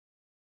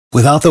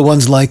Without the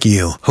ones like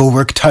you, who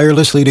work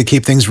tirelessly to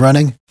keep things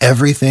running,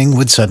 everything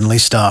would suddenly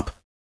stop.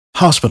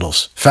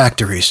 Hospitals,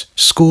 factories,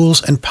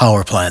 schools, and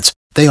power plants,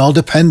 they all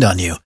depend on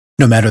you.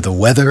 No matter the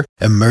weather,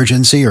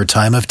 emergency, or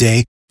time of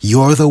day,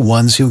 you're the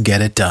ones who get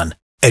it done.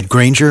 At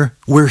Grainger,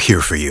 we're here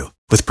for you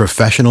with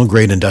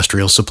professional-grade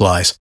industrial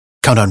supplies.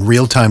 Count on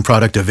real-time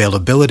product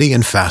availability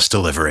and fast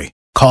delivery.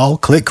 Call,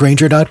 click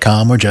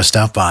Grainger.com, or just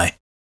stop by.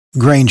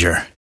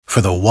 Grainger, for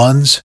the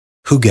ones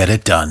who get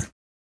it done.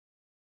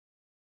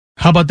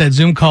 How about that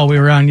Zoom call we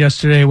were on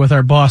yesterday with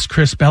our boss,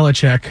 Chris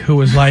Belichick, who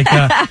was like,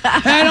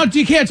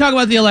 you can't talk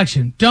about the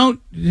election. Don't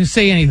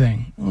say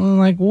anything. I'm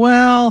like,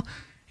 well,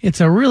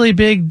 it's a really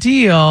big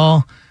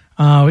deal.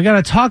 We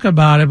got to talk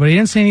about it, but he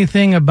didn't say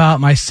anything about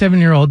my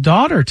 7-year-old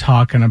daughter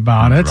talking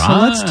about it. Right. So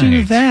let's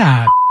do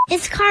that.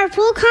 It's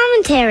Carpool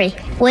Commentary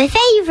with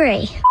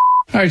Avery.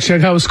 All right,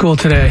 Chuck, how was school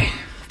today?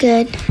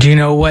 Good. Do you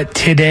know what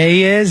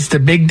today is? The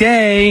big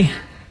day.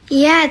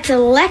 Yeah, it's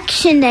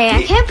election day.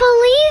 I can't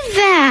believe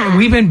that.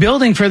 We've been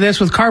building for this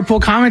with Carpool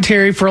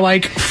Commentary for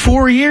like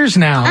 4 years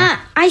now.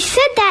 I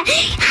said that.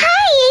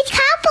 Hi, it's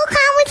Carpool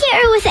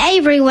Commentary with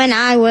Avery when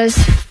I was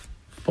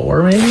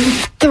 4, maybe?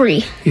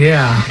 3.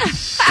 Yeah.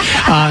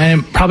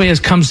 And it probably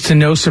comes to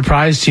no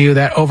surprise to you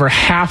that over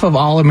half of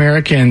all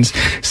Americans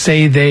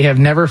say they have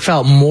never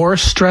felt more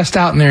stressed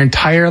out in their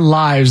entire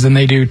lives than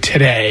they do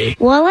today.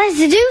 Well, let's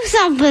do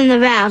something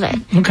about it.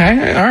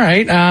 Okay. All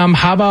right.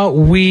 How about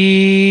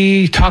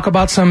we talk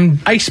about some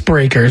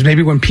icebreakers?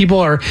 Maybe when people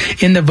are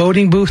in the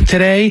voting booth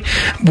today,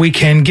 we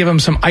can give them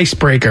some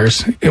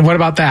icebreakers. What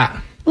about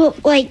that? Well,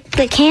 like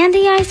the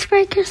candy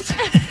icebreakers?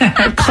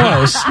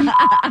 Close.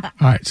 All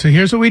right, so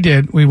here's what we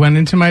did. We went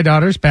into my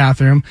daughter's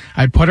bathroom.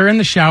 I put her in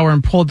the shower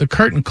and pulled the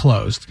curtain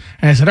closed.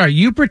 And I said, all right,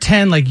 you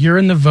pretend like you're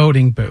in the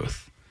voting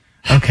booth,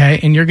 okay?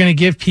 And you're going to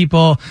give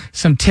people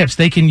some tips.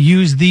 They can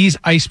use these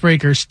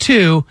icebreakers,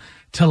 too,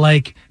 to,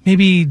 like,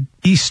 maybe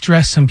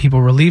de-stress some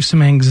people, relieve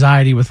some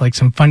anxiety with, like,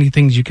 some funny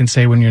things you can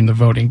say when you're in the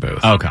voting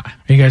booth. Okay. Are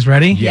you guys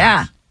ready?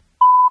 Yeah.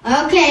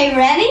 Okay,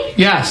 ready?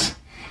 Yes.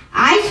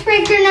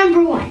 Icebreaker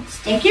number 1.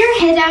 Stick your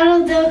head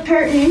out of the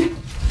curtain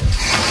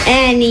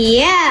and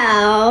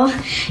yell,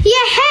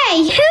 yeah, hey,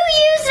 who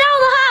used all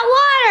the hot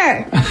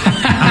water?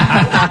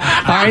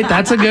 All right,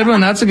 that's a good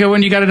one. That's a good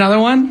one. You got another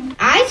one?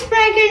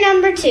 Icebreaker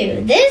number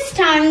 2. This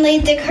time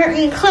leave the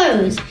curtain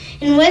closed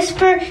and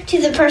whisper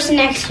to the person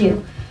next to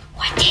you,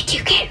 what did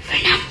you get for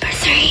number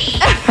 3?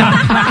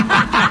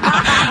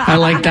 I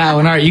like that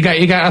one. All right, you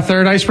got a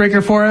third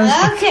icebreaker for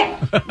us? Okay,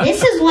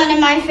 this is one of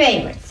my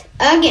favorites.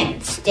 Again,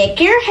 stick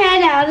your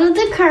head out of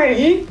the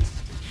curtain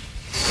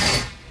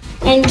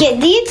and get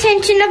the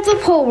attention of the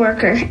poll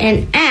worker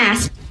and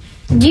ask,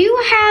 do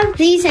you have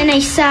these in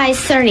a size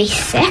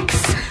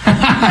 36?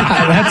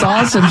 That's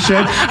awesome,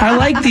 Shug. I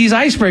like these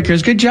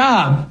icebreakers. Good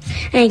job.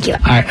 Thank you. All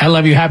right, I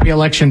love you. Happy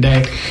Election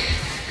Day.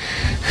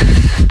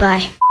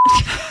 Bye.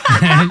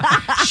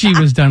 She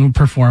was done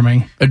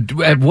performing.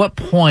 At what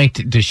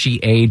point does she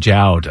age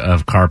out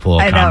of Carpool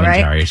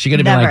Commentary? Right? Is she going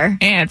to be like,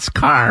 it's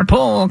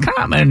Carpool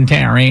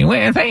Commentary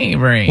with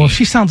Avery? Well, if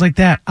she sounds like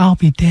that, I'll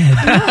be dead.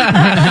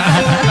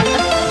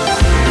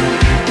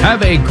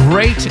 Have a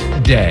great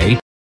day.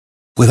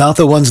 Without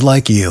the ones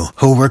like you,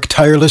 who work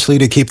tirelessly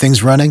to keep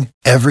things running,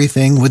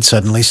 everything would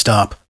suddenly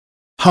stop.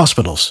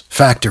 Hospitals,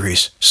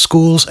 factories,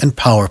 schools, and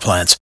power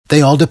plants,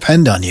 they all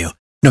depend on you.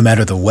 No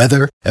matter the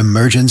weather,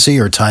 emergency,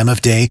 or time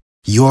of day,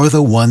 you're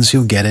the ones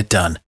who get it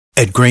done.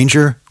 At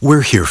Grainger,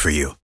 we're here for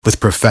you with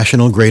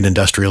professional-grade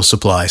industrial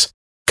supplies.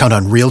 Count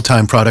on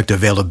real-time product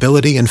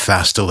availability and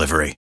fast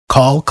delivery.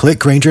 Call, click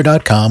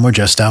Grainger.com, or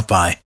just stop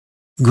by.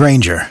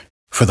 Grainger,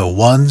 for the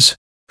ones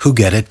who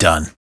get it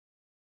done.